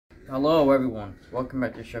Hello everyone, welcome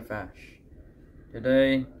back to Chef Ash.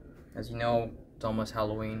 Today, as you know, it's almost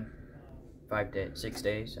Halloween. 6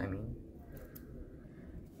 days, I mean.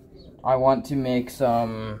 I want to make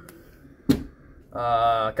some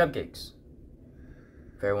cupcakes.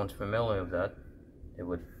 If everyone's familiar with that,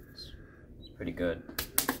 it's pretty good.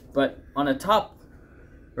 But on the top,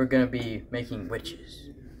 we're gonna be making witches.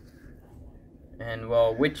 And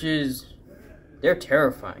well, witches, they're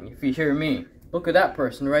terrifying, if you hear me. Look at that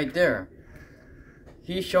person right there.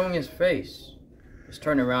 He's showing his face. Just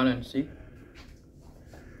turn around and see.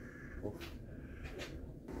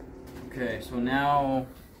 Okay, so now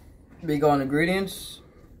we go on ingredients.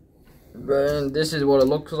 And this is what it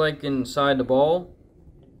looks like inside the bowl.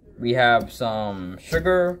 We have some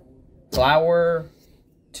sugar, flour.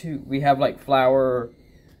 We have like flour,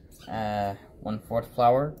 1/4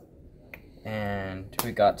 flour, and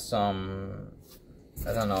we got some.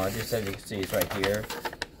 I don't know, I just said you can see it's right here.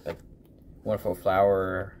 Like 1/4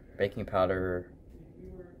 flour, baking powder,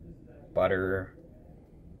 butter,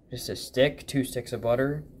 just a stick, 2 sticks of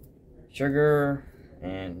butter, sugar,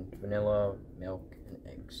 and vanilla, milk, and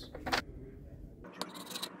eggs.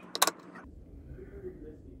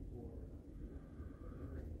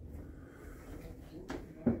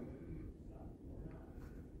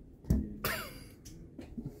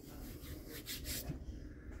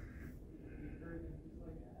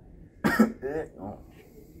 Oh.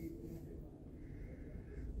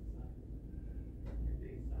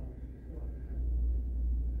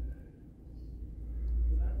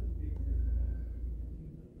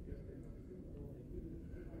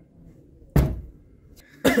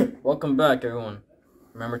 Welcome back, everyone.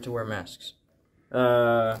 Remember to wear masks.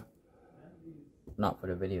 Not for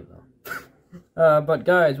the video though. But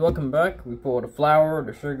guys, welcome back. We poured the flour,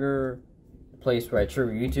 the sugar, the place where I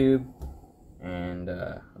trigger YouTube, and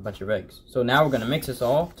a bunch of eggs. So now we're gonna mix this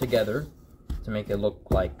all together to make it look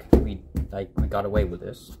like we got away with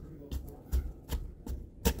this.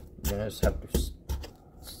 You're gonna just have to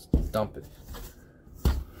dump it.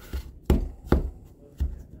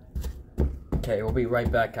 Okay, we'll be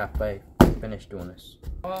right back after I finish doing this.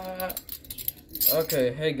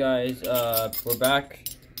 Okay, hey guys, we're back,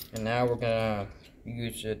 and now we're gonna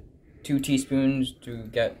use 2 teaspoons to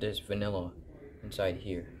get this vanilla inside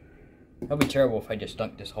here. That'd be terrible if I just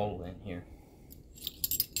dunk this hole in here.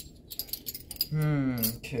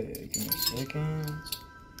 Okay, give me a second.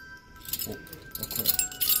 Oh, okay.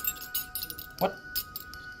 What?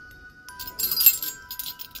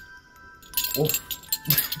 Oh.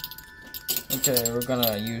 Okay, we're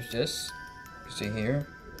gonna use this. You see here,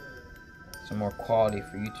 some more quality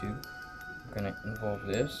for YouTube. We're gonna involve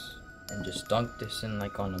this and just dunk this in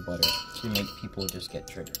like on the butter to make people just get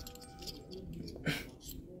triggered.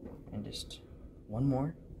 And just one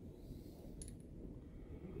more.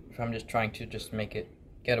 If I'm just trying to just make it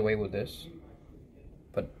get away with this,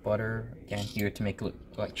 put butter again here to make it look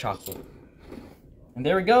like chocolate. And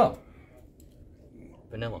there we go.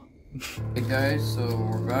 Vanilla. Hey guys, so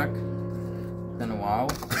we're back. It's been a while.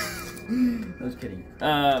 I was kidding.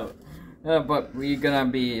 But we're gonna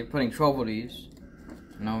be putting 12 of these.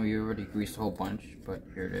 I know we already greased a whole bunch, but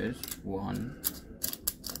here it is. 1.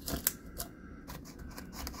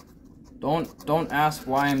 Don't ask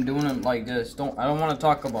why I'm doing it like this. I don't want to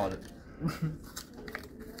talk about it.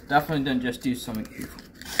 Definitely didn't just do something evil.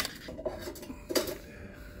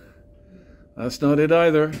 That's not it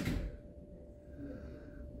either.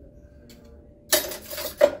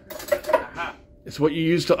 It's what you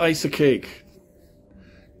use to ice a cake.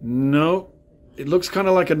 No, it looks kind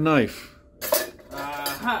of like a knife.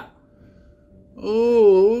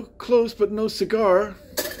 Oh, close but no cigar.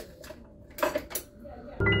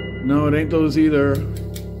 No, it ain't those either.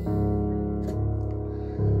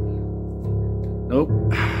 Nope.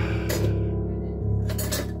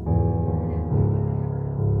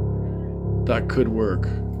 That could work.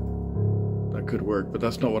 That could work, but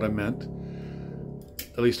that's not what I meant.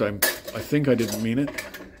 At least I think I didn't mean it.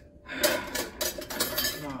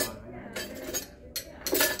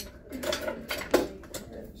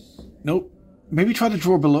 Nope. Maybe try the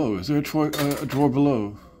drawer below. Is there a drawer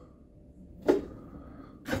below?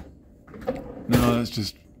 No, that's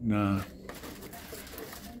just, nah.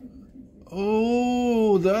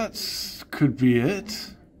 Oh, that's could be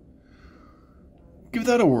it. Give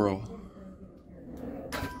that a whirl.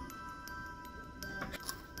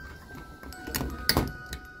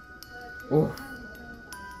 Oh.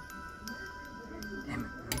 Damn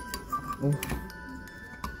it. Oh.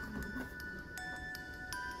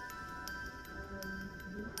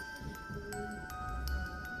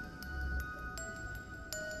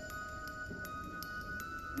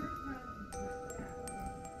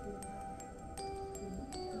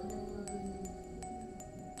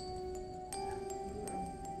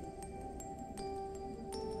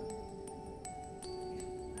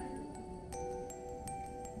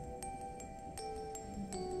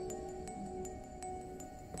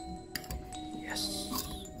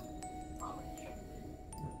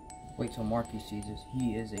 Wait till Marky sees this.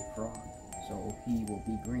 He is a frog, so he will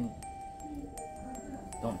be green.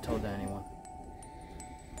 Don't tell that anyone.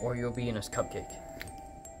 Or you'll be in his cupcake.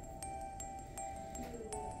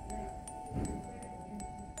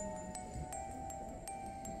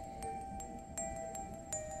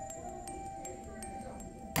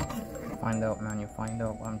 Find out, man. You'll find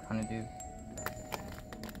out what I'm trying to do.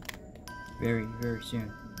 Very, very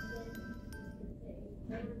soon.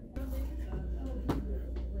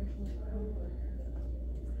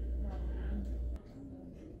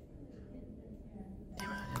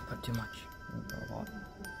 Damn it, I didn't put too much. I didn't put a lot.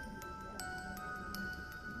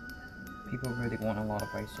 People really want a lot of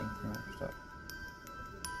icing from their stuff.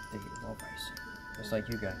 They love icing. Just like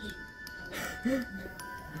you guys.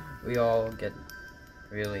 We all get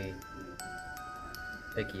really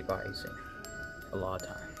picky about icing. A lot of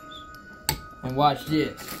times. And watch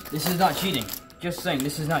this. This is not cheating. Just saying,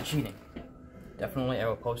 this is not cheating. Definitely, I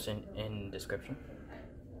will post in description.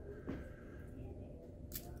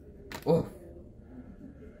 Oh,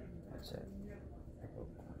 that's it.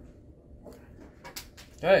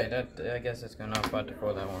 Hey, I guess it's not about to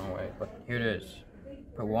throw that one away. But here it is.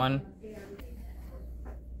 Put one.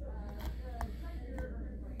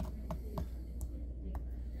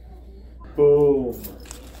 Boom.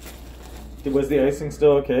 Was the icing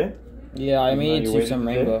still okay? Yeah, I made it to some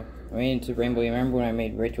rainbow. I made it to rainbow. You remember when I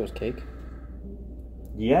made Rachel's cake?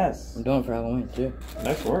 Yes. I'm doing it for Halloween too.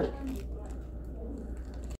 Nice work.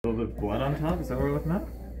 A little bit of blood on top, is that what we're looking at?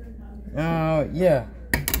 Yeah.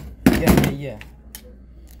 Yeah.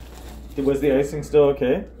 Was the icing still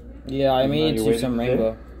okay? Yeah, I made it to some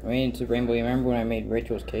rainbow. I made it to rainbow. You remember when I made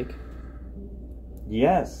Rachel's cake?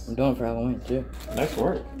 Yes. I'm doing it for Halloween too. Nice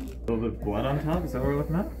work. A little bit of blood on top, is that what we're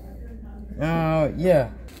looking at? Yeah.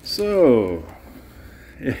 So,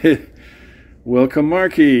 welcome,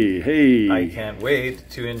 Marky. Hey. I can't wait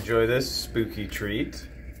to enjoy this spooky treat.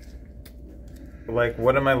 Like,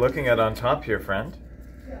 what am I looking at on top here, friend?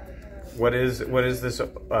 What is this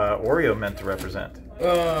Oreo meant to represent?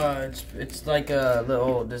 It's like a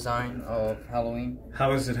little design of Halloween.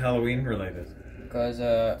 How is it Halloween related? Because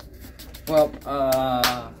I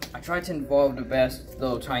tried to involve the best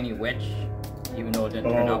little tiny witch, even though it didn't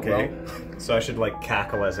turn out well. So I should like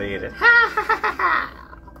cackle as I eat it. I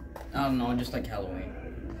don't know, just like Halloween.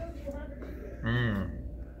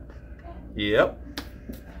 Yep.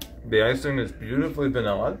 The icing is beautifully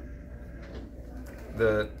vanilla.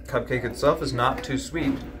 The cupcake itself is not too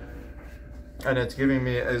sweet. And it's giving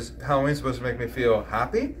me, is Halloween supposed to make me feel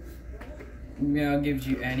happy? Yeah, it gives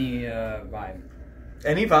you any vibe.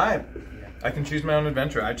 Any vibe. Yeah. I can choose my own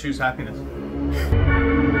adventure. I choose happiness.